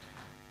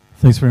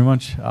Thanks very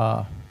much.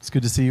 It's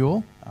good to see you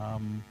all.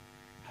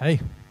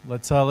 Hey,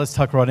 let's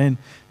tuck right in.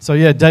 So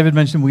yeah, David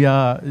mentioned we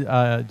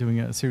are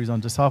doing a series on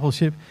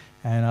discipleship,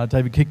 and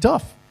David kicked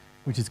off,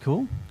 which is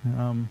cool.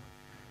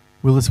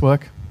 Will this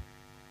work?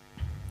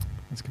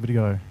 Let's give it a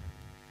go.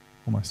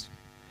 Almost.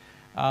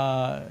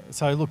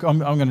 So look, I'm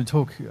going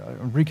to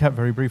recap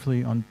very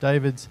briefly on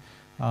David's.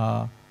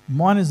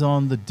 Mine is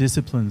on the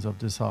disciplines of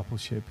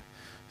discipleship.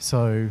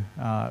 So,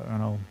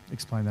 and I'll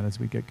explain that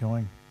as we get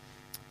going.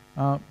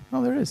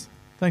 There it is.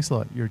 Thanks a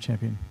lot. You're a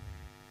champion.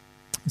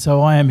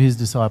 So I am his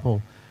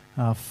disciple,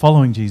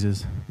 following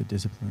Jesus, the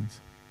disciplines.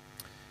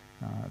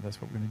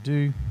 That's what we're going to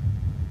do.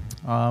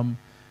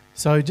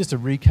 So just a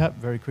recap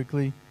very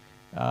quickly.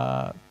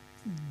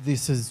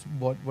 This is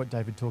what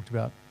David talked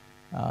about.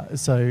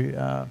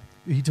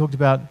 He talked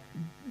about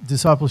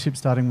discipleship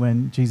starting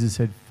when Jesus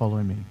said,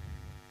 "Follow me."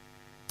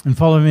 And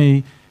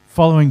following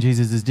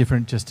Jesus is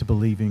different just to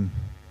believing.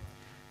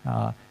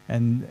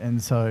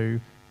 And so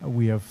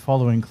we are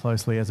following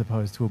closely as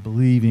opposed to a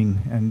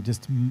believing and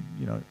just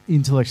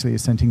intellectually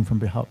assenting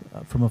from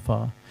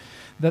afar.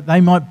 That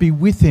they might be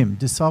with him.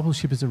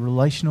 Discipleship is a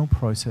relational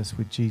process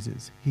with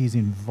Jesus. He is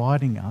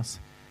inviting us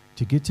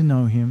to get to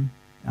know him,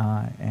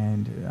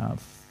 and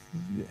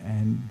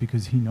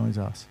because he knows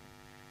us.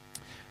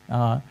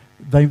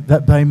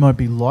 That they might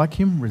be like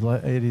him.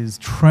 It is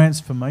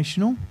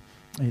transformational.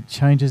 It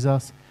changes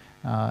us.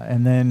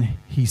 And then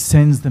he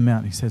sends them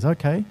out. He says,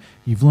 okay,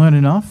 you've learned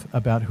enough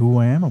about who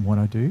I am and what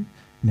I do.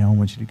 Now I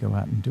want you to go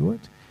out and do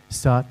it.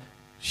 Start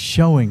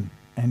showing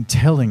and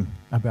telling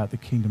about the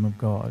kingdom of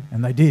God.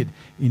 And they did.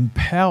 In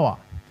power,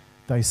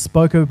 they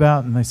spoke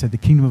about and they said, the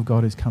kingdom of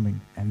God is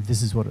coming. And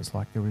this is what it's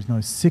like. There is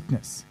no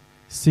sickness.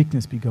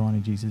 Sickness be gone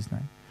in Jesus'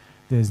 name.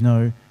 There's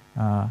no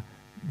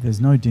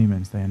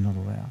demons. They are not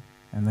allowed.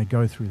 And they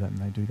go through that and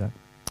they do that.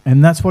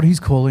 And that's what he's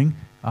calling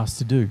us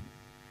to do.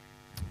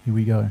 Here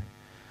we go.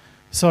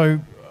 So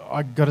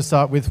I got to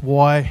start with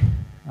why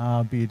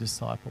be a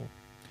disciple.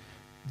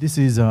 This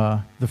is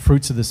the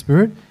fruits of the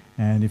Spirit,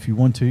 and if you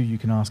want to, you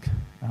can ask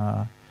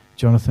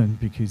Jonathan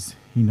because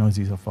he knows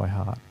these off by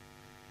heart.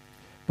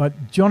 But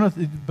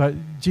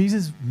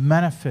Jesus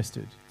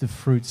manifested the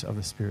fruits of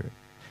the Spirit.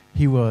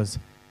 He was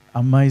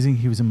amazing.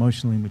 He was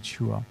emotionally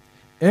mature.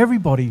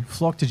 Everybody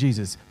flocked to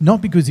Jesus,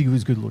 not because he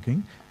was good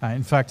looking.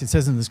 In fact, it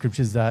says in the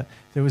scriptures that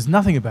there was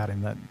nothing about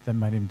him that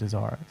made him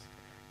desirous.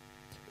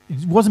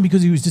 It wasn't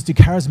because he was just a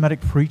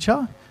charismatic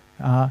preacher.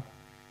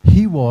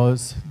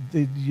 There's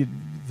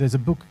a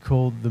book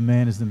called The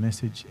Man is the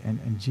Message,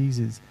 and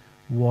Jesus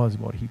was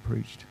what he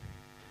preached.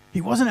 He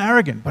wasn't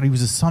arrogant, but he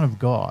was a son of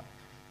God.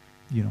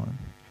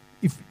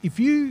 If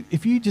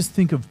you just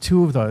think of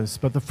two of those,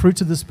 but the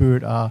fruits of the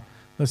Spirit are,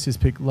 let's just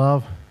pick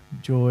love,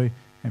 joy,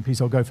 and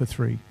peace. I'll go for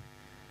three.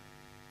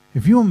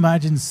 If you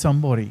imagine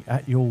somebody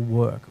at your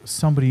work, or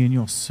somebody in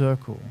your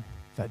circle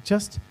that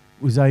just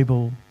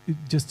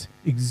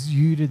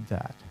exuded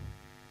that,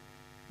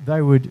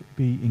 they would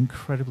be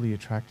incredibly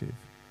attractive.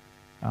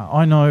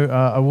 I know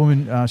a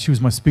woman, she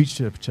was my speech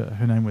teacher.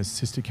 Her name was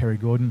Sister Kerry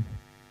Gordon.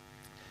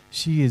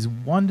 She is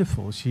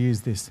wonderful. She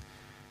is this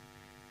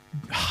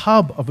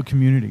hub of a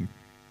community.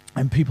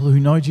 And people who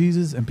know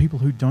Jesus and people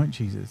who don't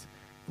Jesus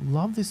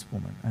love this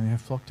woman and they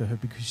flock to her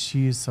because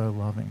she is so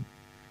loving.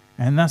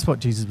 And that's what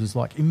Jesus was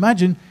like.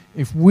 Imagine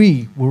if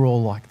we were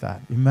all like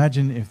that.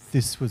 Imagine if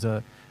this was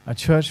a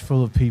church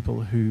full of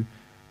people who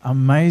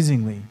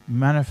amazingly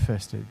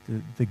manifested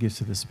the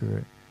gifts of the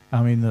Spirit.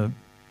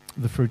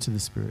 The fruits of the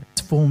Spirit.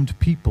 Transformed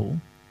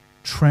people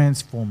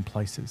transform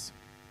places.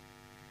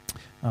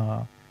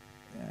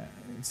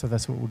 So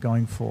that's what we're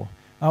going for.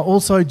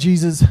 Also,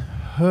 Jesus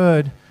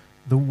heard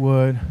the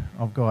word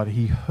of God.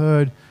 He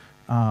heard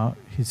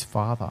his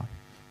Father.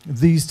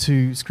 These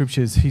two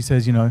scriptures, he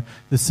says,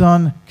 the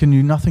Son can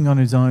do nothing on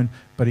his own,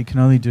 but he can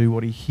only do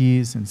what he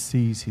hears and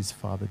sees his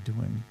Father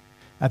doing.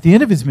 At the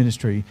end of his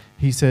ministry,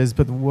 he says,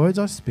 but the words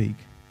I speak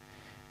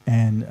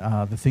and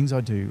the things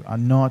I do are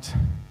not,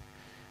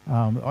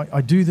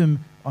 I do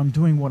them, I'm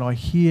doing what I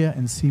hear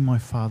and see my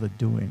Father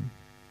doing.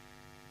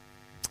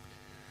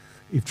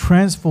 If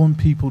transformed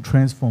people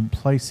transform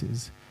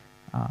places,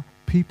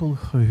 people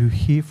who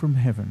hear from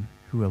heaven,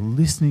 who are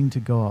listening to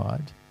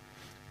God,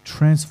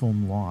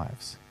 transform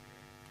lives.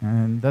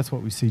 And that's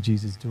what we see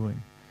Jesus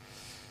doing.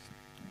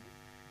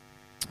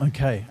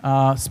 Okay,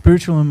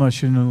 spiritual and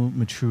emotional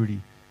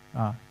maturity.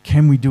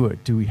 Can we do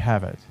it? Do we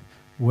have it?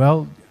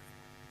 Well,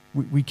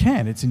 we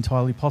can. It's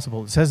entirely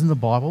possible. It says in the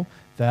Bible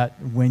that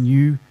when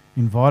you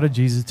invited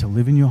Jesus to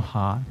live in your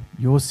heart,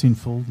 your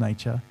sinful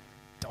nature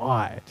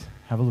died.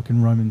 Have a look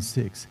in Romans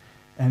 6.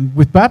 And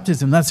with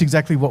baptism, that's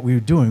exactly what we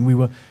were doing. We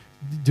were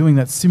doing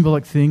that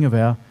symbolic thing of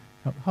our...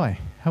 Hi,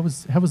 how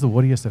was the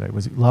water yesterday?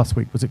 Was it last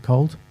week? Was it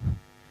cold?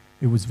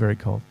 It was very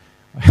cold.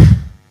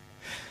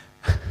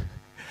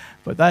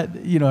 But that,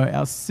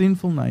 our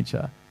sinful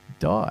nature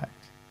died.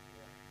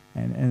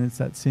 And it's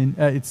that sin,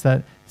 it's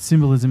that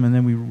symbolism, and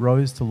then we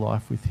rose to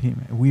life with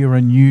him. We are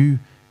a new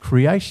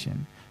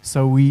creation.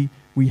 So we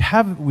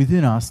have it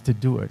within us to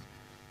do it.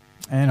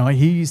 And I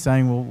hear you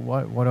saying, well,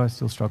 why do I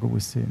still struggle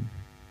with sin?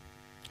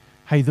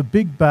 Hey, the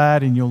big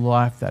bad in your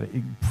life that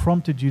it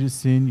prompted you to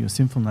sin, your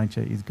sinful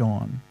nature, is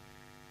gone.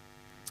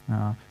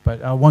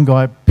 But one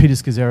guy, Peter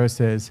Scazzaro,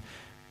 says,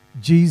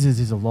 Jesus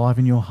is alive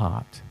in your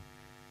heart,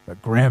 but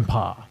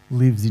Grandpa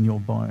lives in your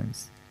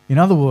bones. In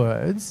other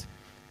words,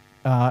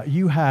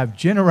 you have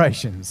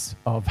generations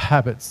of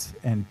habits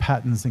and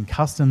patterns and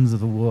customs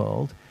of the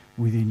world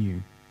within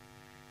you.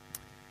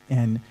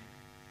 And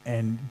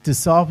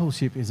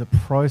discipleship is a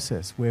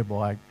process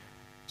whereby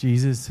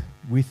Jesus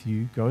with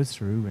you goes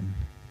through and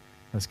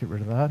let's get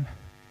rid of that.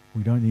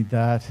 We don't need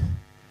that.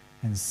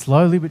 And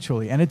slowly but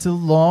surely. And it's a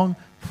long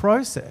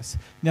process.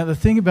 Now, the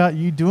thing about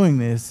you doing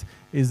this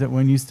is that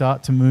when you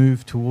start to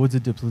move towards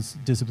the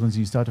disciplines,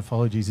 you start to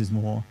follow Jesus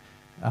more,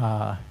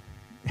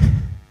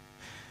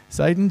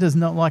 Satan does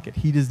not like it.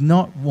 He does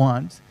not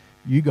want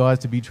you guys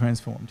to be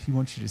transformed. He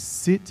wants you to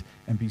sit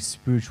and be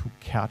spiritual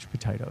couch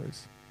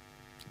potatoes.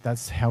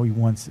 That's how he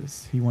wants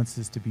us. He wants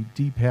us to be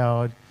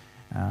depowered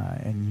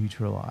and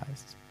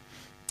neutralized.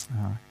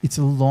 It's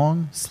a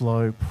long,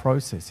 slow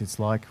process. It's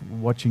like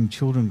watching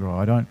children grow.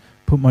 I don't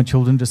put my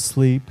children to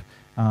sleep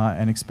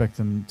and expect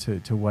them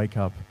to wake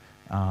up,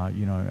 a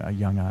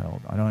young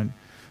adult. I don't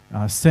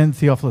send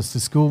Theophilus to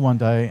school one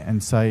day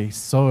and say,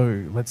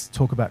 so let's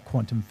talk about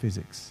quantum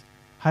physics.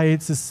 Hey,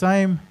 it's the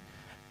same.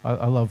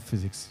 I love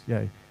physics,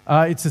 yay.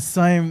 It's the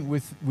same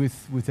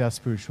with our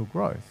spiritual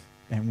growth.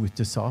 And with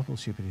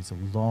discipleship, it is a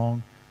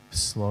long,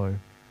 slow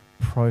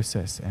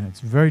process. And it's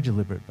very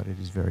deliberate, but it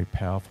is very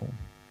powerful.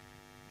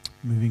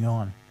 Moving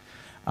on.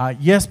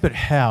 Yes, but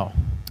how?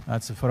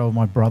 That's a photo of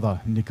my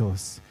brother,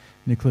 Nicholas.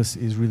 Nicholas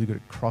is really good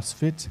at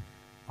CrossFit.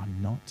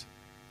 I'm not.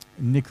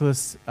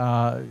 Nicholas,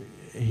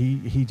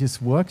 he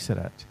just works at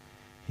it.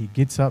 He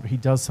gets up, he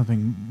does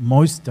something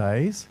most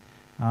days.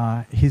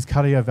 His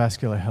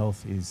cardiovascular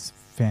health is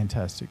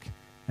fantastic.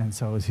 And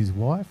so is his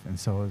wife, and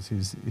so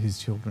is his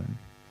children.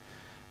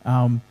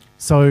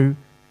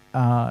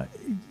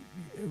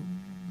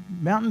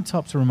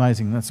 Mountaintops are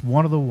amazing. That's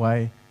one of the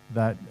ways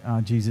that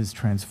Jesus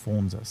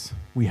transforms us.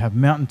 We have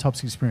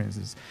mountaintops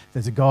experiences.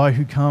 There's a guy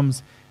who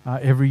comes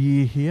every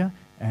year here,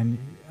 and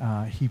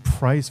he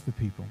prays for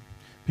people.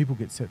 People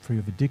get set free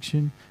of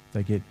addiction.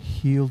 They get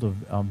healed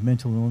of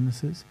mental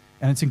illnesses,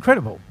 and it's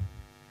incredible.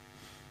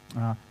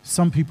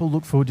 Some people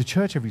look forward to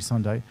church every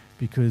Sunday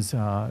because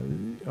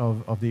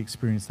of the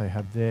experience they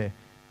have there.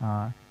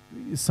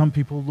 Some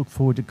people look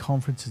forward to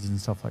conferences and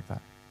stuff like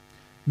that.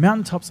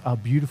 Mountaintops are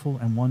beautiful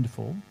and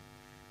wonderful,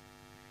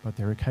 but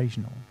they're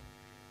occasional.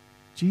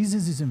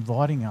 Jesus is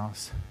inviting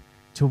us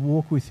to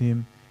walk with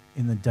him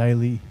in the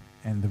daily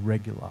and the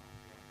regular,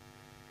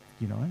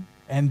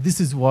 And this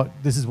is what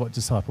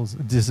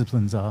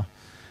disciplines are.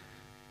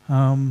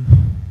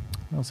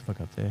 What else have I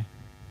got there?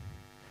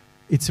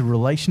 It's a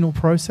relational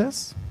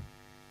process.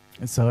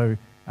 And so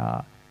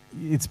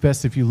it's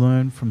best if you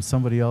learn from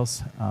somebody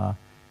else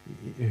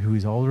who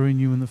is older than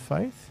you in the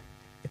faith.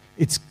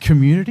 It's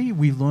community.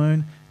 We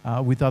learn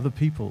with other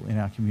people in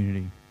our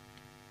community.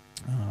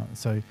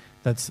 So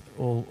that's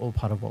all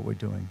part of what we're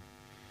doing.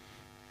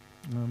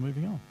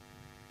 Moving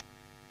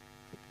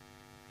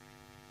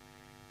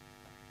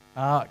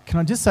on. Can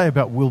I just say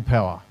about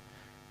willpower?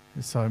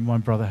 So my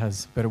brother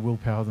has better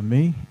willpower than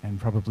me and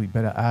probably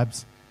better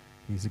abs.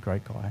 He's a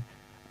great guy.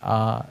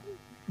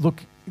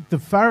 Look, the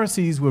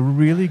Pharisees were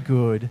really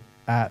good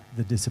at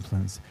the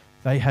disciplines.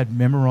 They had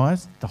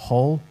memorized the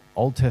whole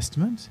Old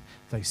Testament.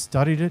 They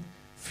studied it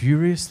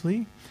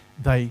furiously.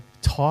 They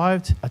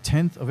tithed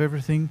 1/10 of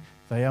everything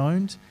they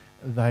owned.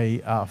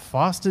 They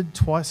fasted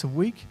twice a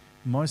week,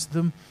 most of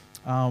them,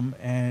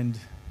 and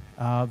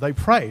they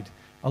prayed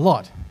a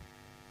lot,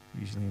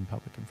 usually in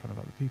public in front of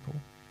other people.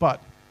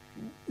 But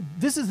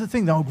this is the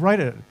thing, they were great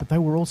at it, but they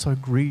were also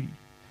greedy.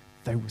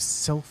 They were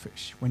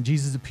selfish. When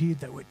Jesus appeared,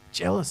 they were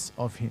jealous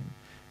of him.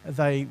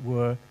 They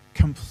were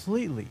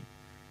completely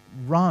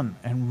run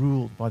and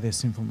ruled by their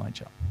sinful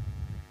nature.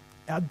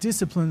 Our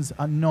disciplines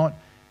are not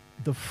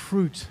the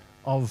fruit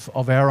of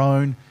our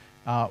own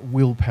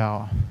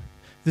willpower.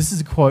 This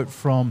is a quote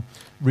from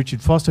Richard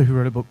Foster, who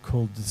wrote a book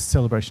called The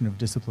Celebration of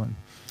Discipline.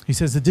 He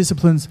says, the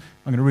disciplines,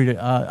 I'm going to read it,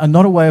 are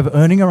not a way of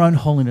earning our own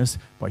holiness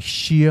by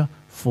sheer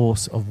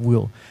force of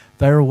will.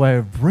 They are a way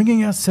of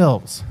bringing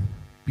ourselves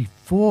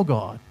before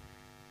God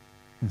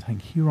and saying,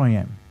 here I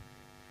am,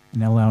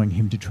 and allowing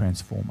him to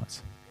transform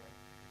us.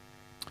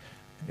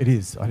 It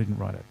is. I didn't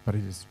write it, but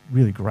it is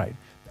really great.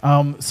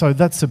 So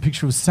that's a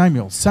picture of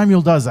Samuel.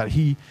 Samuel does that.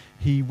 He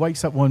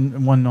wakes up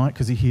one night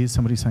because he hears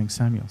somebody saying,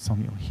 Samuel,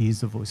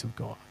 hears the voice of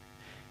God.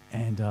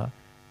 And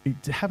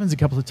it happens a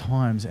couple of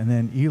times, and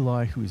then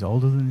Eli, who is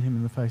older than him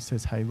in the faith,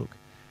 says, hey, look,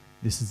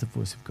 this is the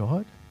voice of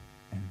God,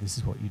 and this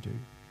is what you do.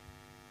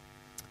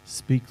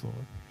 Speak,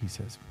 Lord, he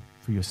says,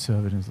 for your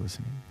servant is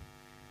listening.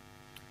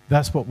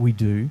 That's what we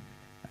do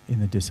in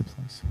the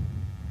disciplines.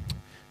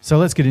 So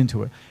let's get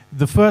into it.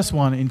 The first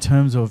one, in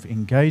terms of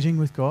engaging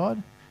with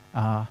God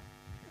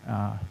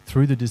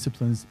through the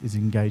disciplines, is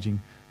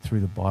engaging through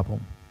the Bible.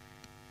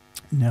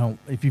 Now,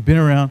 if you've been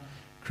around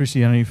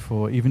Christianity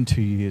for even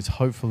 2 years,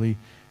 hopefully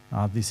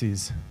this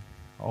is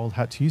old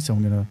hat to you, so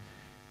I'm going to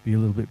be a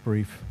little bit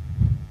brief.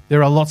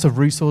 There are lots of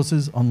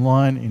resources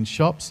online in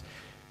shops,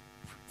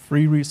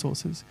 free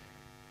resources.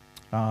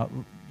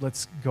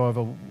 Let's go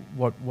over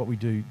what we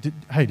do.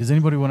 Does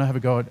anybody want to have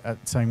a go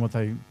at saying what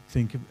they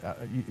think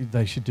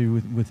they should do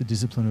with the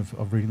discipline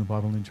of reading the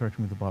Bible and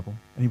interacting with the Bible?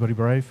 Anybody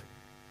brave?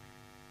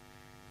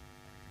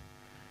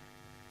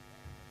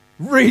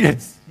 Read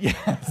it,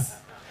 yes.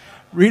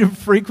 Read it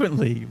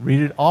frequently. Read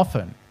it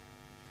often.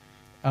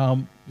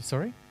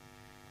 Sorry?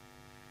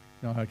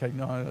 No, okay.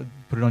 No,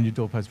 put it on your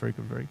doorpost. Very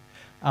good, very.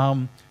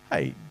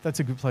 Hey, that's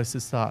a good place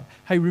to start.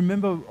 Hey,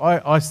 remember,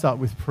 I start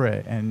with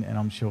prayer, and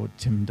I'm sure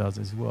Tim does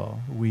as well.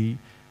 We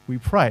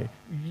pray.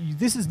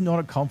 This is not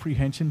a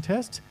comprehension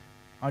test,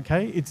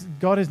 okay?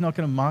 God is not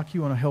going to mark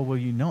you on a hell where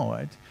you know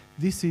it.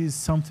 This is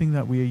something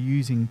that we are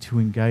using to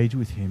engage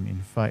with him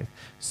in faith.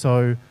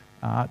 So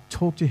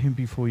talk to him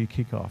before you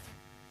kick off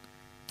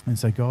and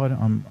say, God,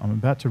 I'm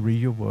about to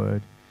read your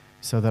word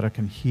so that I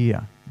can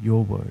hear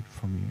your word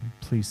from you.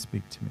 Please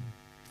speak to me.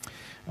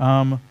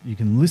 You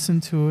can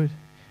listen to it.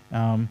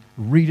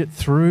 Read it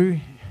through.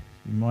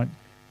 You might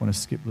want to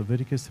skip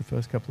Leviticus the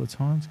first couple of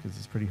times because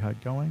it's pretty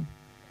hard going.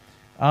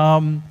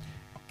 Come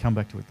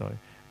back to it though.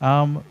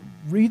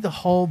 Read the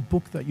whole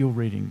book that you're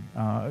reading,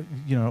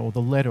 or the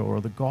letter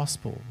or the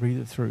gospel. Read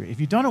it through. If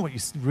you don't know what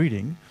you're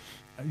reading,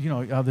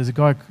 there's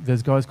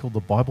guys called the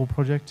Bible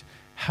Project.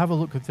 Have a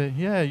look at that.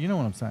 Yeah, you know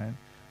what I'm saying.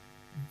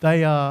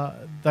 They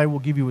will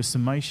give you a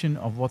summation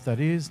of what that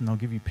is, and they'll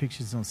give you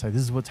pictures and they'll say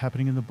this is what's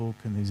happening in the book,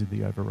 and these are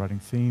the overriding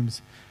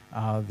themes.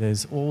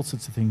 There's all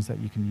sorts of things that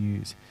you can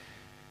use.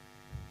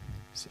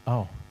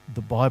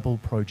 The Bible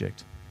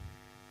Project.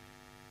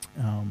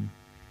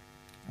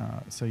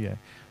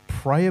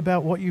 Pray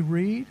about what you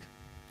read.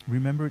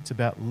 Remember, it's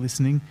about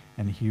listening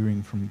and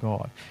hearing from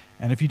God.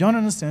 And if you don't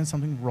understand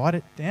something, write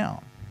it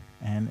down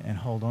and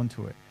hold on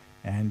to it.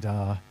 And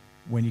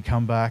when you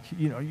come back,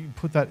 you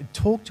put that.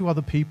 Talk to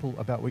other people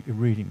about what you're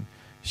reading.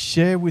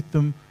 Share with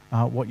them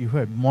what you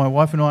heard. My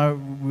wife and I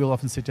will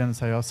often sit down and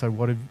say, so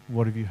what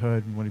have you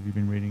heard and what have you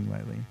been reading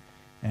lately?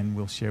 And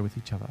we'll share with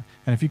each other.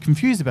 And if you're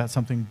confused about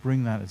something,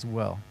 bring that as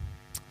well.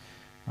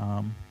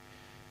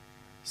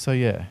 It's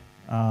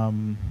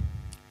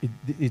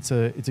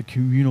a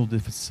communal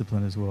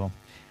discipline as well.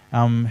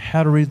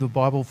 How to Read the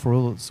Bible for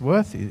All It's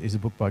Worth is a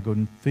book by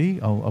Gordon Fee.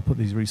 I'll put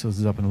these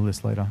resources up in a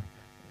list later.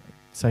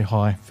 Say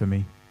hi for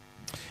me.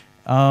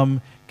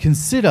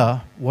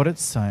 Consider what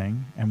it's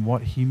saying and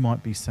what he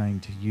might be saying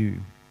to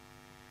you.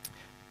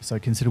 So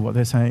consider what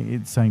they're saying.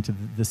 It's saying to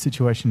the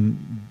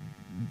situation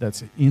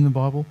that's in the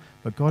Bible,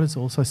 but God is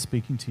also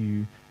speaking to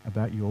you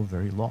about your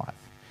very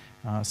life.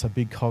 So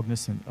be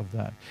cognizant of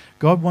that.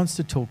 God wants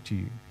to talk to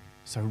you.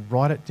 So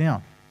write it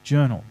down,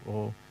 journal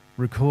or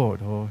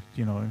record, or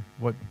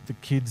what the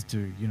kids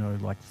do,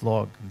 like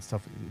vlog and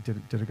stuff.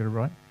 Did I get it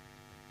right?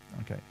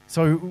 Okay.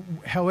 So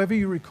however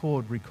you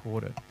record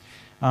it.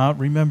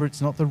 Remember,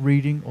 it's not the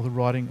reading or the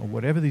writing or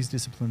whatever these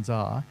disciplines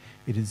are.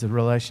 It is a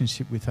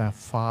relationship with our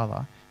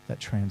Father that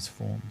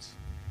transforms.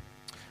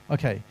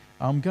 Okay,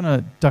 I'm going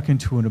to duck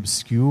into an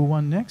obscure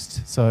one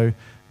next. So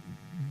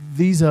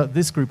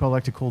this group I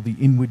like to call the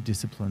inward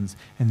disciplines,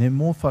 and they're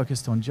more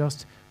focused on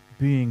just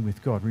being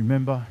with God.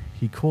 Remember,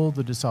 he called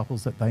the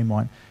disciples that they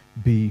might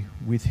be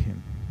with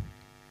him.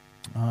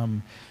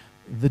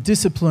 The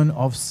discipline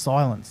of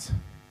silence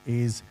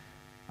is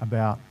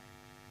about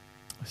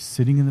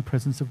sitting in the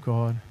presence of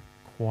God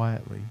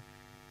quietly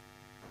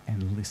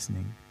and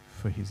listening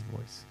for his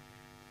voice.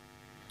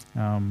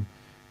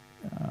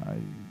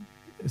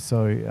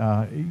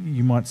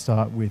 You might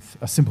start with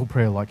a simple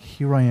prayer like,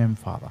 "Here I am,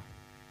 Father,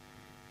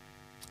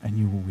 and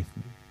you were with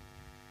me.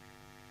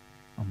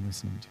 I'm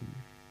listening to you."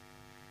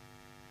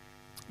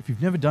 If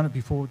you've never done it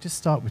before, just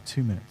start with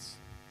 2 minutes.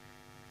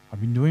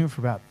 I've been doing it for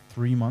about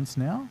 3 months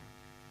now,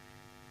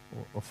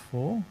 or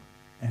 4,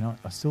 and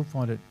I still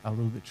find it a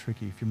little bit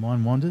tricky. If your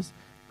mind wanders,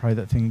 pray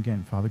that thing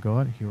again. Father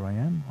God, here I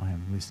am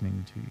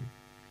listening to you.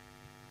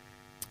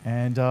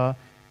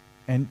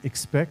 And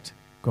expect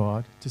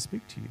God to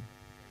speak to you.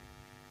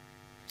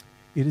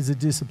 It is a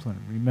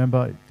discipline.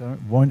 Remember,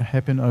 it won't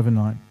happen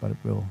overnight, but it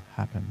will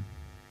happen.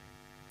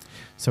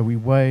 So we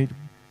wait,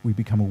 we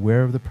become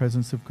aware of the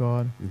presence of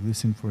God, we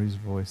listen for his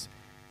voice,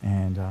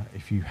 and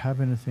if you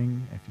have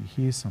anything, if you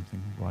hear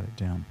something, write it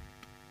down.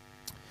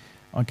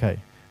 Okay,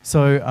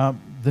 so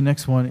the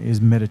next one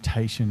is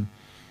meditation.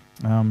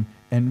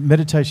 And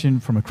meditation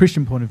from a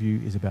Christian point of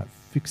view is about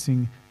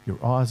fixing your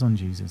eyes on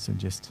Jesus and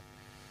just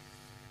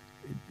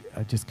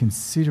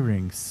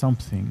considering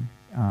something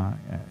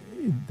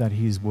that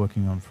he is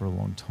working on for a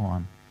long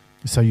time.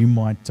 So you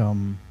might,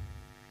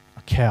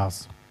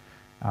 cows.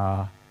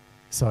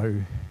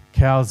 So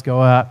cows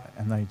go out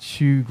and they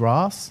chew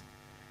grass,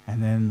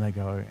 and then they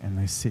go and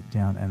they sit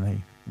down and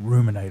they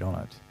ruminate on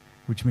it,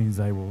 which means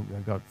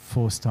they've got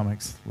 4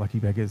 stomachs, lucky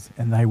beggars,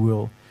 and they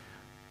will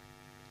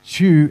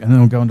chew and then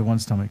it'll go into one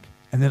stomach,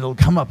 and then it'll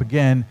come up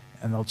again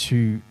and they'll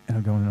chew and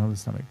it'll go into another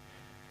stomach.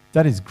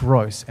 That is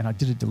gross, and I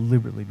did it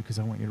deliberately because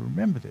I want you to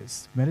remember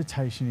this.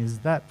 Meditation is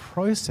that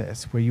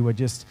process where you are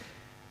just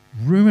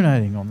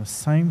ruminating on the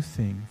same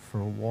thing for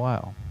a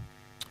while.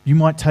 You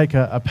might take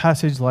a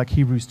passage like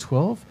Hebrews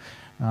 12,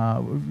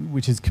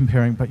 which is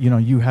comparing, but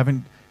you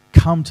haven't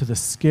come to the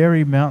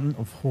scary mountain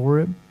of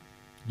Horeb.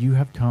 You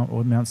have come,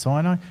 or Mount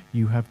Sinai,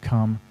 you have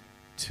come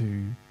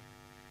to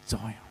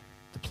Zion,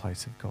 the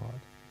place of God.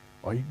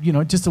 Or,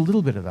 just a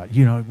little bit of that.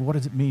 What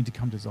does it mean to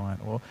come to Zion?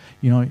 Or,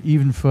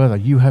 even further,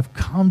 you have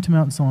come to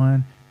Mount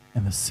Zion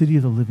and the city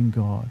of the living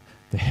God,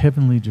 the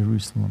heavenly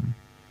Jerusalem,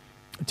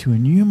 to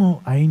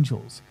innumerable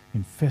angels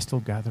in festal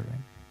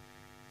gathering.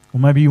 Or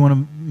maybe you want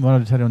to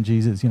meditate on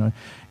Jesus.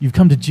 You've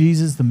come to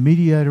Jesus, the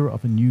mediator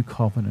of a new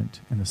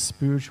covenant, and the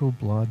spiritual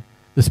blood,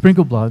 the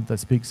sprinkled blood that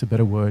speaks a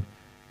better word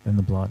than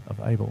the blood of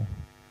Abel.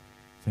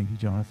 Thank you,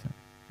 Jonathan.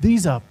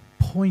 These are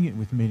poignant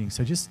with meaning.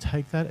 So just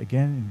take that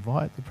again,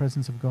 invite the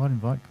presence of God,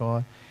 invite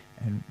God,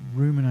 and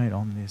ruminate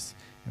on this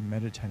and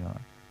meditate on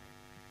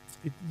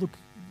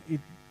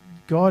it.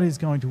 God is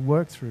going to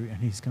work through, and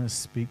He's going to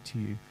speak to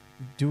you.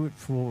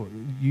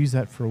 Use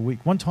that for a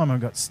week. One time I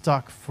got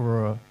stuck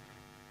for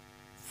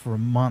a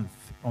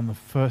month on the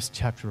first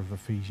chapter of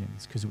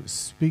Ephesians because it was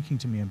speaking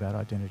to me about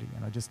identity,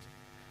 and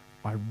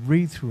I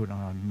read through it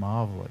and I'd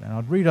marvel at it. And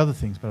I'd read other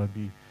things, but I'd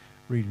be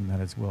reading that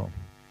as well.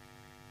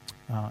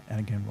 And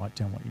again, write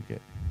down what you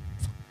get.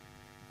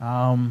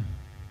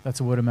 That's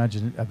a word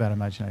about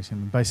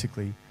imagination.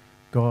 Basically,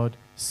 God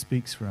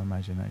speaks through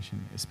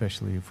imagination,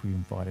 especially if we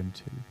invite Him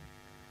to.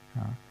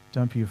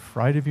 Don't be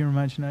afraid of your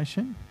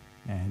imagination,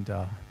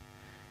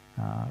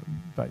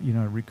 but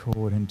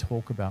record and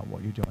talk about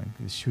what you're doing.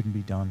 This shouldn't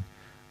be done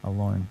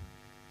alone.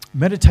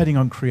 Meditating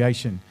on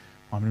creation.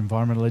 I'm an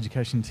environmental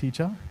education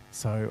teacher,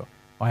 so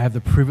I have the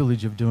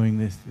privilege of doing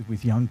this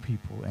with young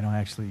people, and I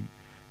actually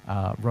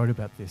wrote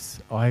about this.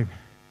 I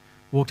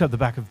walked up the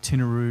back of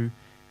Tinaroo,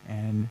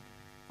 and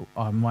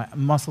my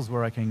muscles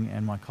were aching,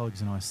 and my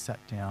colleagues and I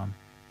sat down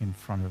in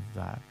front of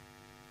that.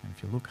 And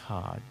if you look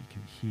hard, you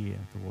can hear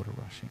the water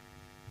rushing.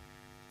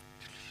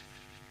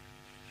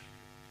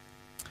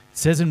 It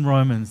says in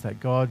Romans that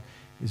God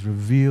is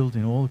revealed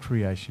in all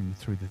creation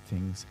through the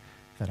things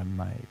that are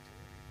made.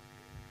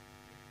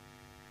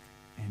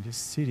 And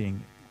just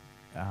sitting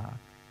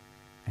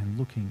and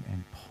looking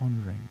and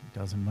pondering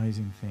does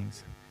amazing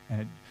things.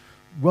 And it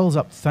wells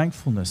up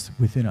thankfulness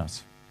within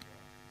us.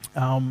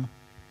 When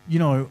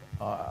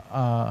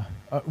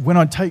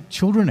I take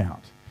children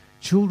out,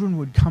 children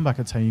would come back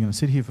and say, you're going to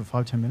sit here for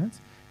 5-10 minutes,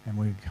 and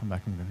we'd come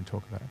back and we're going to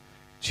talk about it.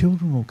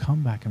 Children will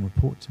come back and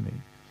report to me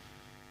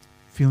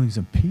feelings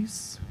of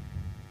peace,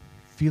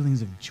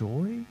 feelings of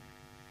joy,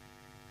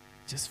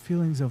 just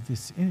feelings of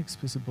this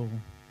inexplicable,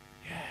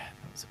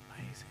 that was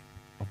amazing,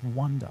 of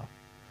wonder,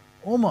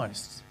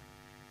 almost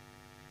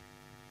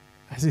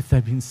as if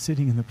they'd been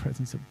sitting in the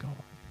presence of God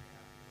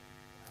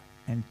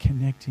and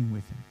connecting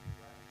with Him.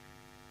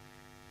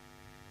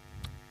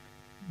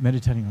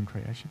 Meditating on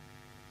creation.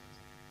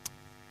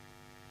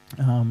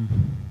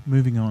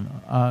 Moving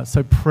on.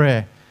 So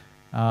prayer.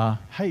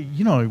 Hey,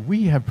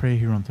 we have prayer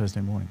here on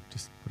Thursday morning,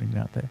 just putting it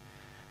out there.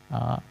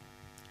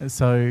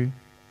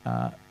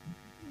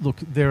 Look,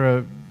 there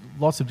are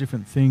lots of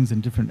different things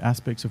and different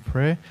aspects of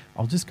prayer.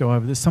 I'll just go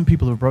over this. Some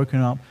people have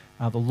broken up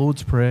the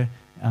Lord's Prayer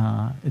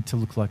to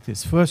look like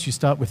this. First, you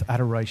start with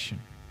adoration.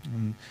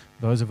 And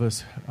those of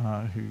us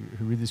who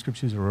read the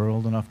scriptures or are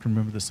old enough to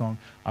remember the song,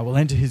 I will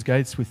enter His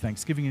gates with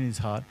thanksgiving in His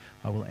heart.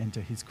 I will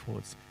enter His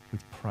courts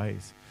with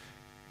praise.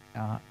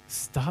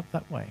 Start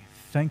that way,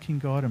 thanking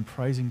God and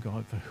praising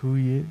God for who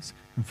He is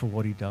and for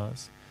what He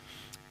does.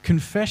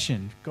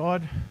 Confession.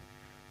 God,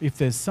 if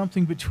there's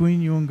something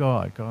between you and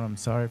God, I'm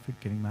sorry for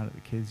getting mad at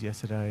the kids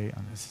yesterday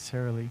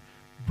unnecessarily.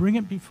 Bring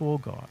it before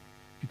God,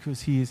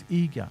 because He is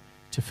eager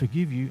to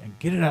forgive you and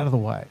get it out of the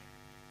way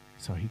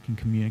so He can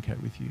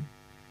communicate with you.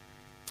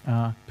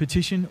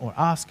 Petition or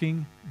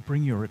asking,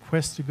 bring your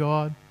request to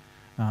God.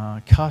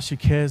 Cast your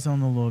cares on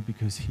the Lord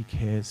because He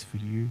cares for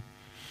you.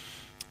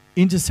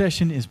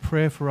 Intercession is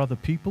prayer for other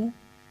people,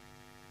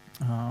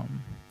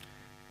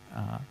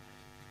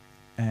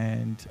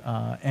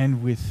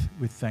 and with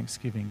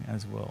thanksgiving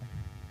as well.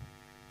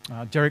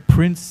 Derek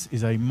Prince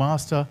is a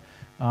master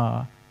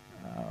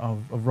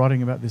of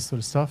writing about this sort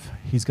of stuff.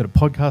 He's got a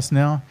podcast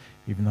now,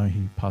 even though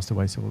he passed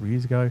away several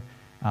years ago.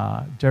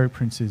 Derek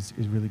Prince is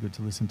really good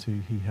to listen to.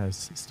 He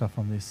has stuff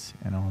on this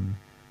and on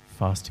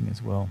fasting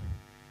as well.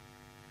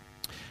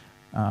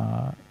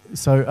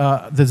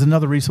 So there's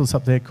another resource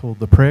up there called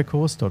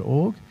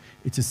theprayercourse.org.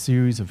 It's a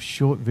series of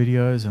short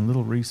videos and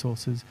little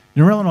resources.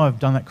 Narelle and I have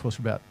done that course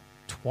about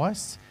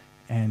twice,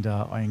 and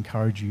I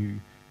encourage you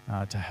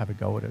to have a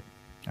go at it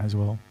as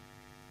well.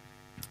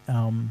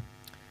 And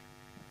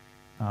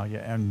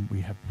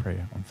we have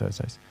prayer on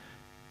Thursdays.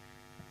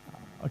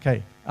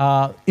 Okay,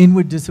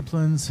 inward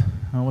disciplines.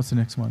 What's the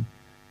next one?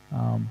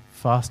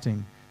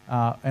 Fasting.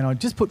 And I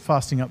just put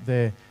fasting up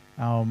there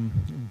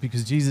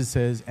because Jesus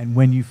says, and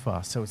when you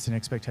fast. So it's an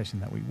expectation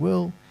that we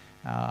will.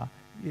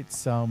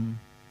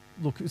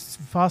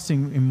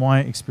 Fasting, in my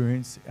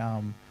experience,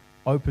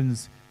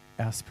 opens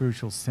our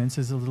spiritual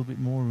senses a little bit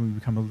more, and we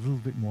become a little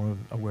bit more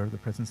aware of the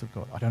presence of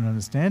God. I don't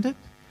understand it.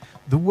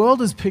 The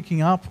world is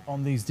picking up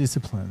on these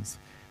disciplines.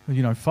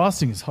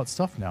 fasting is hot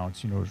stuff now.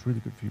 It's really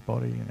good for your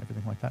body and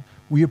everything like that.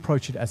 We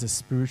approach it as a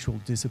spiritual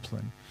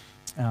discipline.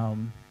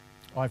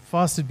 I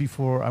fasted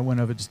before I went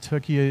over to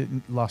Turkey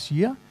last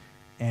year,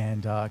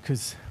 and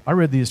because I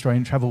read the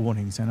Australian travel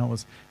warnings and I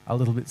was a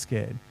little bit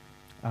scared.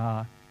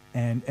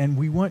 And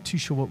we weren't too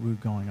sure what we were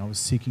going. I was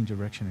seeking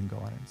direction and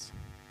guidance.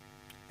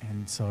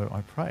 And so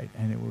I prayed,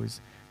 and it was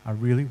a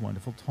really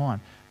wonderful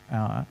time.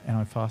 And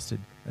I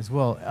fasted as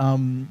well.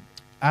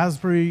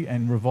 Asbury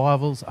and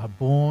revivals are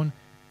born.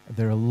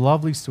 There are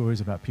lovely stories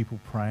about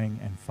people praying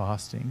and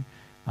fasting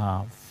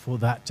for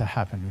that to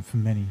happen, and for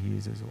many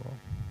years as well.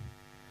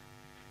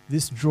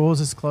 This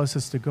draws us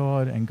closest to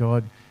God, and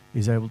God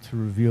is able to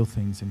reveal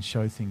things and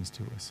show things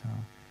to us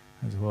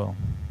as well.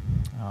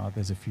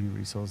 There's a few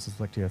resources,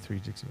 Lectio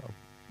 3.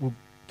 Well,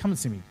 come and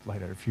see me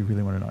later if you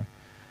really want to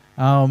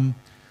know.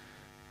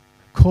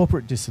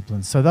 Corporate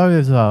disciplines. So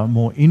those are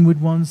more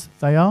inward ones,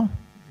 they are,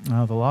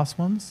 the last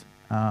ones.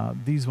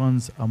 These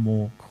ones are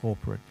more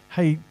corporate.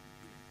 Hey,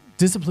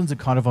 disciplines are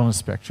kind of on a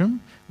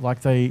spectrum.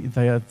 Like they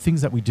are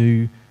things that we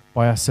do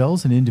by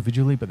ourselves and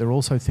individually, but they're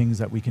also things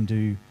that we can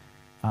do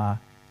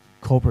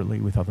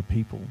corporately with other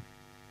people.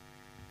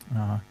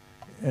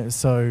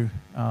 So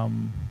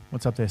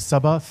what's up there?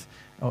 Sabbath.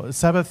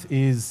 Sabbath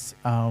is,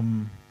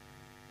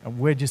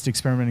 we're just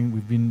experimenting.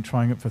 We've been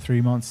trying it for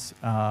 3 months,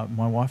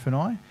 my wife and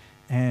I.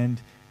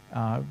 And,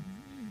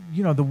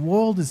 the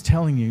world is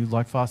telling you,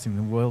 like fasting,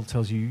 the world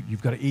tells you,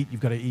 you've got to eat, you've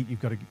got to eat,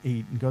 you've got to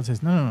eat. And God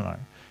says, no.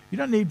 You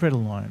don't need bread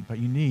alone, but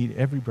you need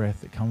every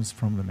breath that comes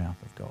from the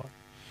mouth of God.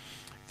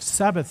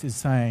 Sabbath is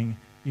saying,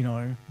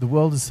 the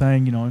world is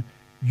saying,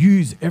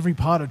 use every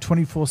part of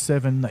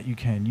 24/7 that you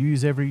can.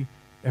 Use every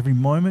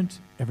moment,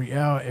 every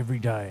hour, every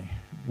day.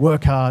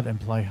 Work hard and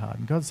play hard.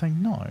 And God's saying,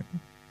 no,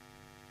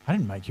 I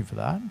didn't make you for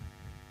that.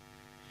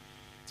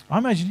 I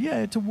made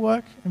you, to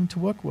work and to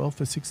work well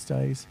for 6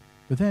 days,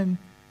 but then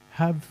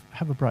have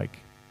a break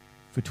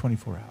for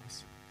 24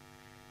 hours.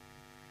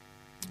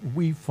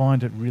 We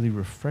find it really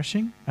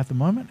refreshing at the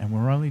moment, and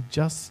we're only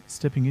just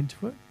stepping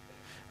into it.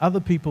 Other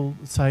people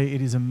say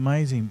it is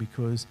amazing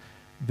because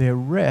their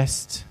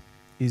rest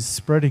is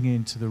spreading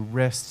into the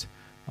rest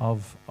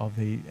of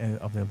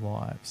their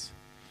lives.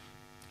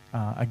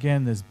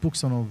 Again, there's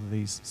books on all of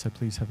these, so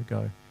please have a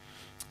go.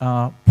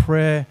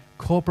 Prayer,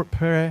 corporate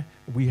prayer.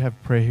 We have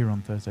prayer here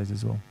on Thursdays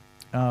as well.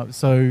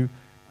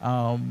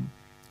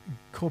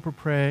 Corporate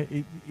prayer,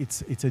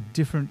 it's a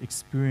different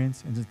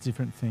experience and it's a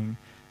different thing.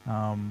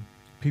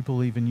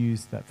 People even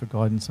use that for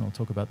guidance, and I'll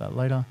talk about that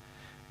later.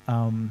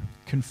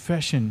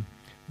 Confession.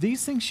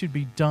 These things should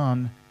be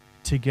done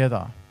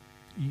together.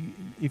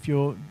 If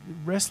you're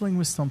wrestling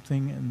with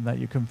something and that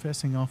you're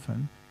confessing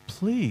often,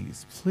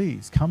 please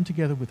come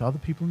together with other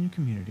people in your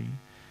community.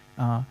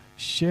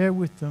 Share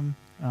with them,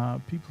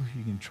 people who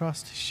you can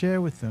trust. Share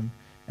with them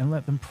and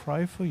let them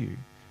pray for you.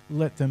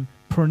 Let them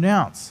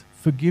pronounce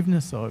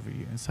forgiveness over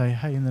you and say,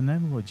 hey, in the name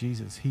of the Lord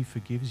Jesus, he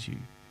forgives you.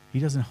 He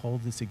doesn't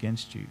hold this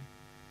against you.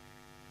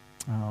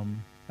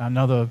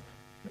 Another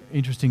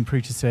interesting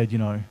preacher said,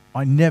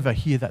 I never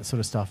hear that sort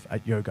of stuff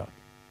at yoga.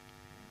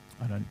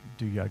 I don't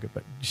do yoga,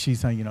 but she's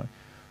saying,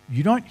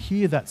 you don't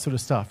hear that sort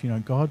of stuff.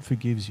 God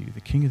forgives you.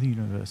 The King of the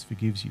universe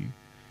forgives you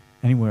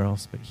anywhere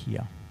else but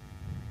here.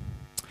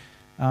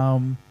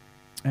 And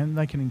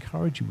they can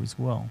encourage you as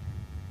well.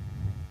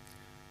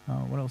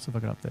 What else have I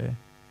got up there?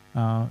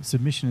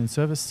 Submission and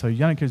service. So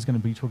Yannicka is going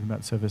to be talking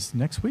about service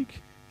next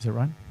week. Is that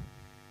right?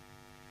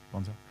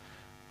 Bonzo.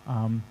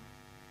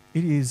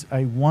 It is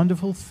a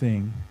wonderful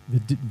thing,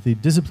 the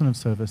discipline of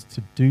service,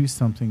 to do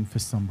something for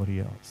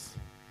somebody else,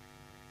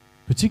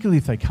 particularly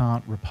if they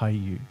can't repay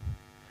you.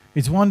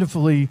 It's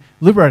wonderfully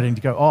liberating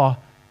to go,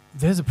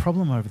 there's a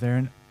problem over there,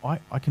 and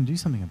I can do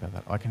something about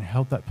that. I can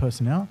help that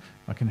person out.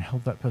 I can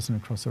help that person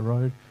across the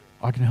road.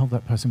 I can help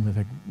that person with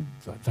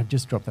they've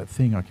just dropped that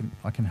thing.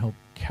 I can help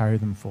carry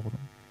them for them.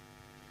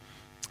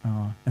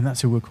 And that's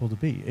who we're called to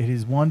be. It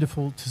is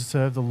wonderful to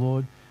serve the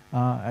Lord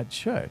at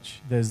church.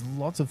 There's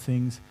lots of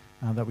things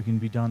that we can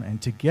be done, and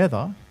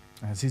together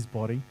as his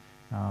body,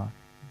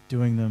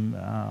 doing them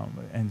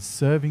and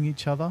serving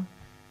each other,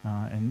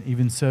 and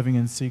even serving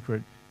in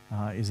secret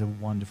is a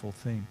wonderful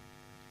thing.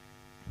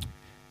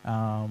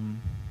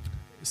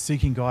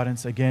 Seeking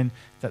guidance, again,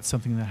 that's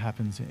something that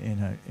happens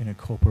in a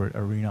corporate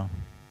arena.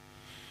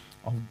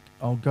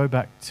 I'll go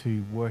back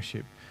to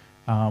worship.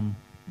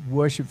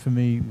 Worship for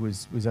me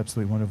was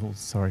absolutely wonderful.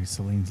 Sorry,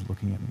 Celine's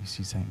looking at me.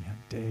 She's saying, how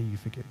dare you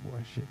forget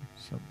worship?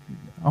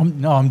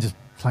 I'm just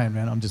playing,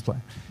 man. I'm just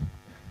playing.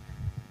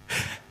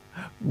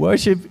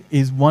 Worship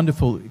is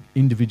wonderful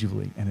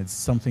individually, and it's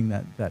something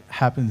that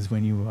happens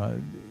when you are,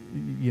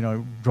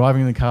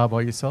 driving in the car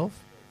by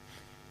yourself.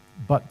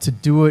 But to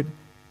do it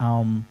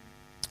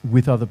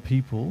with other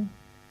people,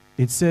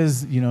 it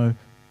says,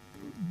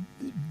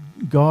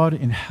 God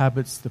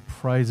inhabits the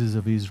praises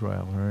of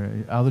Israel. Or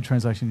other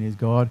translation is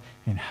God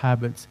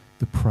inhabits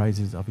the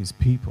praises of his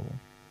people.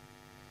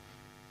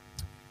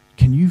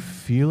 Can you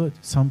feel it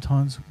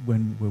sometimes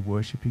when we're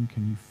worshiping?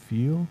 Can you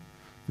feel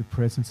the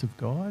presence of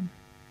God?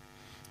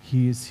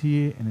 He is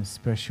here in a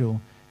special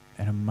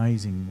an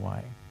amazing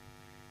way.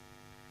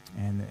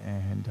 And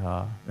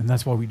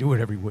that's why we do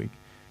it every week.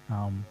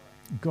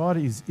 God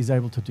is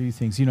able to do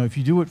things. If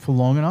you do it for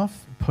long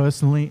enough,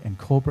 personally and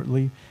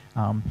corporately,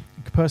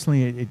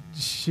 personally it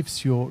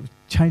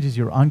changes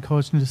your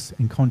unconscious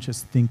and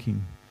conscious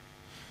thinking.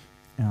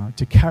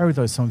 To carry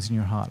those songs in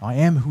your heart. I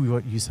am who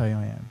you say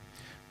I am.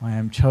 I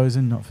am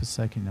chosen, not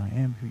forsaken. I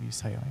am who you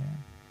say I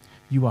am.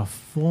 You are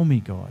for me,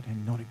 God,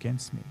 and not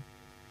against me.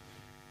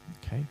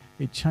 Okay?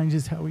 It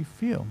changes how we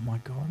feel. My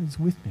God is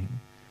with me.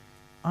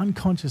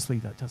 Unconsciously,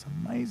 that does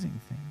amazing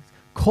things.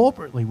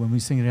 Corporately, when we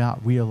sing it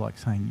out, we are like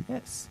saying,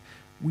 yes,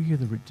 we are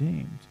the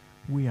redeemed.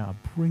 We are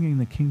bringing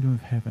the kingdom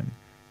of heaven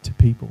to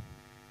people.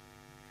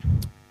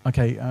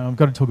 Okay, I've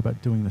got to talk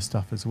about doing the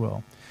stuff as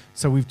well.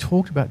 So we've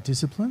talked about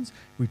disciplines.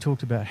 We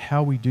talked about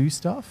how we do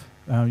stuff.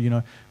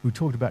 We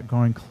talked about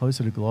growing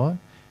closer to God.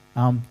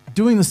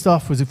 Doing the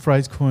stuff was a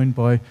phrase coined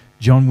by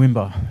John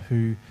Wimber,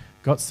 who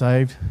got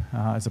saved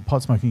as a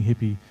pot-smoking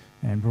hippie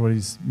and brought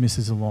his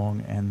missus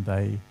along, and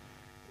they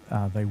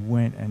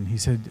went, and he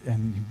said,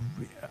 and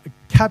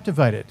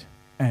captivated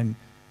and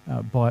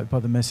by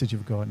the message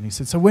of God. And he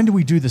said, so when do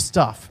we do the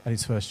stuff at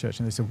his first church?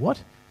 And they said,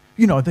 what?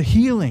 The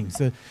healings,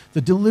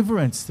 the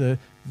deliverance, the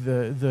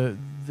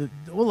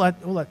all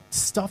that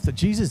stuff that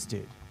Jesus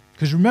did.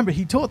 Because remember,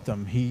 he taught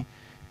them. He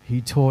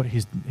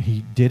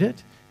did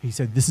it. He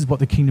said, this is what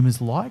the kingdom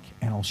is like,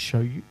 and I'll show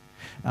you.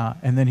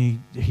 And then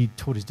he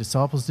taught his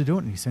disciples to do it,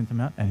 and he sent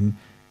them out, and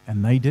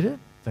they did it.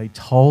 They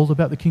told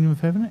about the kingdom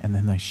of heaven, and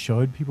then they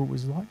showed people what it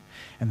was like.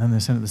 And then they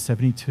sent it to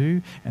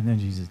 72, and then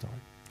Jesus died.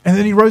 And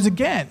then he rose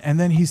again, and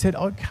then he said,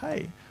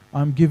 okay,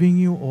 I'm giving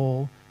you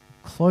all,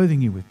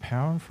 clothing you with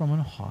power from on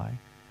high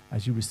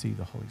as you receive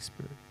the Holy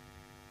Spirit.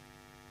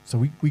 So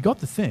we got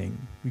the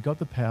thing, we got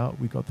the power,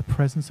 we got the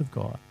presence of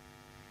God.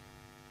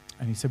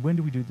 And he said, when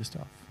do we do the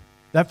stuff?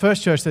 That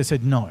first church, they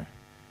said no.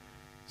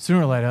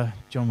 Sooner or later,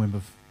 John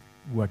Wimber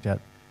worked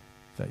out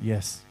that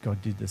yes, God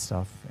did this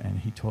stuff, and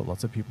he taught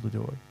lots of people to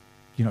do it.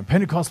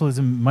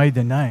 Pentecostalism made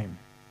their name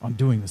on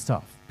doing the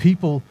stuff.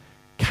 People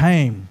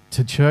came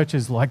to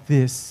churches like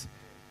this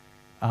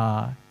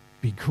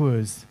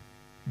because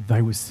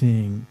they were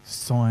seeing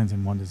signs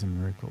and wonders and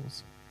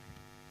miracles.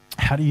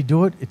 How do you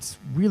do it? It's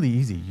really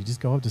easy. You just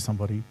go up to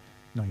somebody.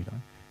 No, you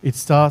don't. It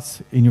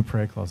starts in your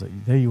prayer closet.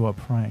 There you are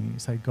praying. And you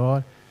say,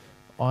 God,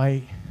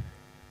 can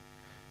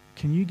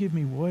you give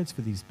me words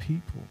for these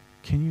people?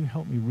 Can you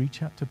help me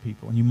reach out to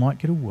people? And you might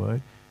get a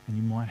word, and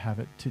you might have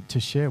it to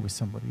share with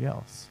somebody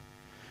else.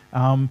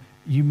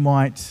 You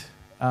might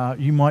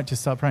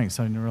just start praying.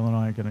 So Narelle and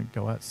I are going to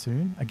go out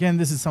soon. Again,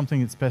 this is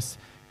something that's best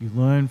you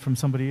learn from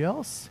somebody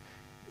else.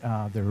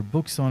 There are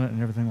books on it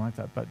and everything like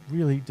that. But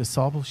really,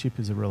 discipleship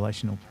is a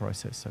relational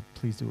process. So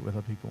please do it with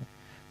other people.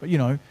 But we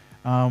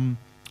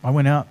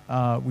went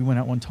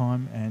out one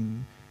time,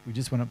 and we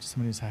just went up to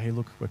somebody and said, hey,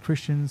 look, we're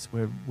Christians.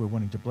 We're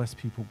wanting to bless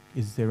people.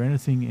 Is there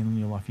anything in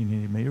your life you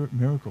need a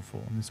miracle for?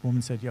 And this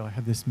woman said, yeah, I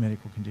have this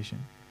medical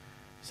condition.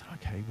 I said,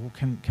 okay, well,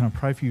 can I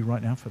pray for you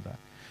right now for that?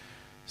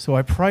 So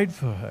I prayed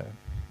for her,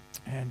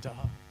 and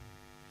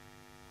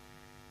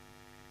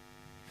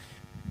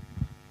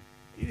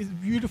it is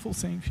beautiful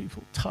seeing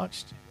people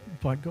touched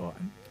by God.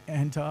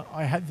 And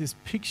I had this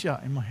picture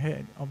in my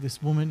head of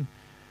this woman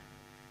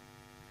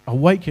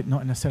awake at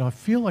night, and I said, I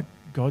feel like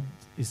God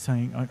is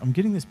saying, I'm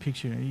getting this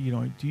picture,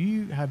 do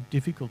you have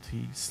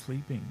difficulty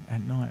sleeping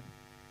at night?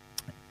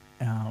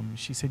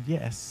 She said,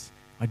 yes,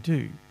 I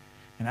do.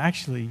 And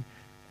actually,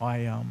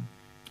 I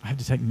had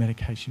to take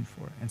medication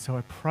for it. And so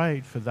I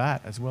prayed for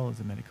that as well as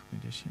a medical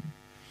condition.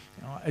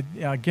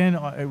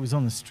 It was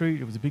on the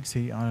street. It was a big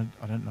city. I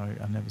don't know.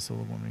 I never saw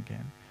the woman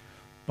again.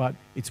 But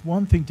it's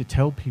one thing to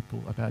tell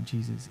people about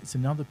Jesus. It's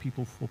another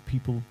for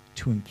people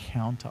to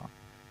encounter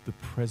the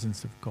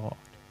presence of God.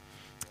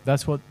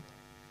 That's what,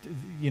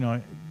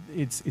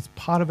 it's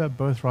part of our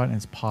birthright, and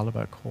it's part of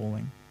our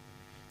calling.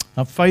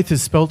 Now, faith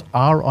is spelled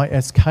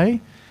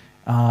R-I-S-K.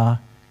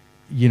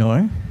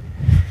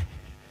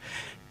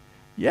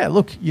 Yeah,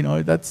 look,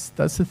 that's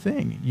the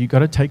thing. You got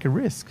to take a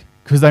risk,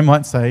 because they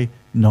might say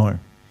no.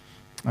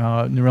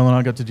 Narelle and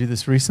I got to do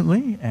this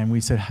recently, and we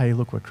said, hey,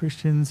 look, we're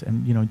Christians,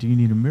 and, do you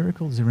need a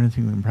miracle? Is there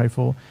anything we can pray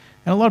for?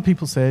 And a lot of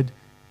people said,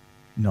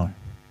 no,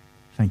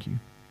 thank you.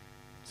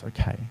 It's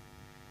okay.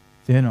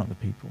 They're not the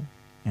people.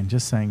 And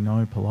just saying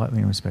no politely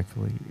and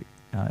respectfully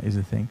is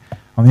a thing.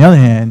 On the other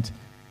hand,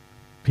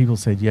 people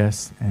said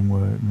yes and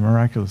were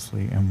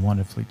miraculously and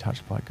wonderfully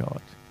touched by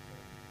God.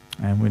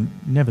 And we're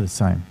never the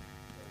same.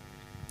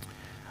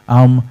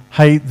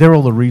 Hey, they're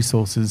all the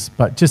resources,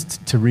 but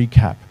just to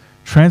recap,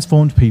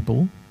 transformed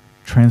people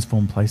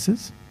transform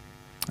places,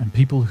 and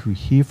people who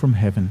hear from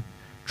heaven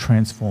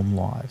transform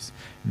lives.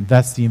 And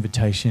that's the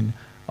invitation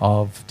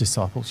of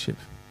discipleship.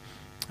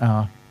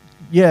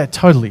 Yeah,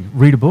 totally.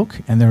 Read a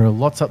book, and there are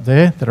lots up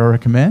there that I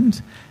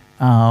recommend.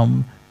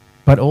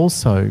 But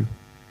also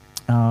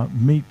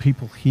meet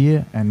people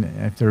here, and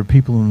if there are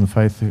people in the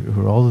faith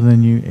who are older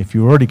than you, if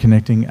you're already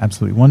connecting,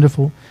 absolutely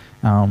wonderful.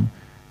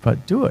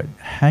 But do it.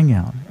 Hang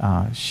out.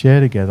 Share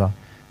together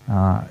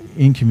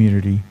in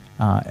community.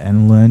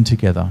 and learn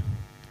together.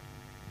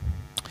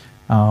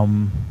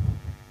 And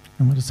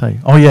what to say?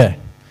 Oh yeah,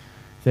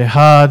 they're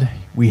hard.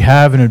 We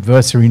have an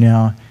adversary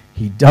now.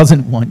 He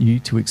doesn't want you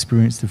to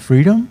experience the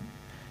freedom.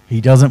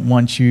 He doesn't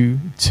want you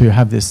to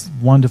have this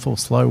wonderful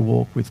slow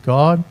walk with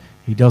God.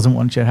 He doesn't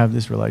want you to have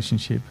this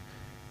relationship.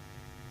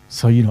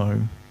 So,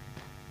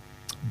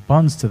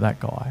 buns to that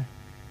guy.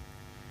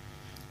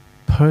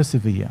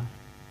 Persevere.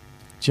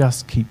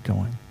 Just keep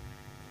going.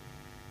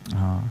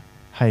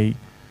 Hey,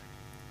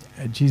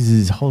 Jesus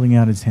is holding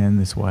out his hand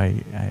this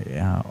way.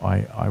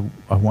 I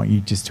want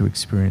you just to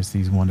experience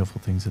these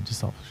wonderful things of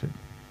discipleship.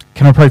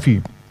 Can I pray for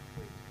you?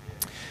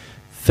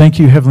 Thank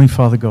you, Heavenly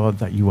Father God,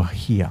 that you are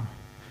here.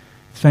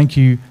 Thank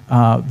you.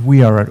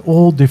 We are at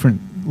all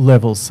different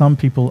levels. Some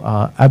people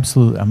are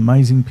absolute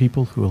amazing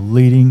people who are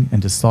leading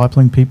and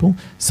discipling people.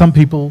 Some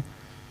people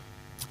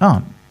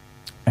aren't,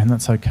 and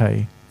that's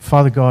okay.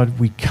 Father God,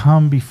 we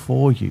come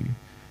before you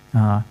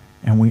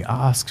and we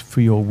ask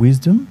for your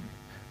wisdom,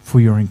 for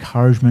your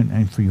encouragement,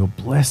 and for your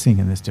blessing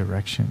in this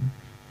direction.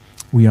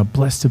 We are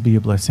blessed to be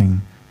a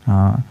blessing.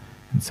 And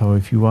so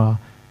if you are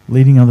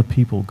leading other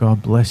people,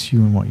 God bless you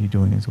in what you're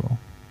doing as well.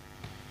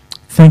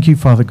 Thank you,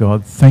 Father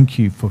God. Thank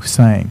you for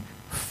saying,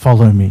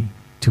 follow me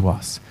to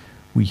us.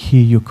 We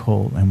hear your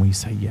call and we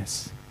say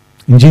yes.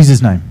 In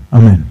Jesus' name,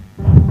 amen.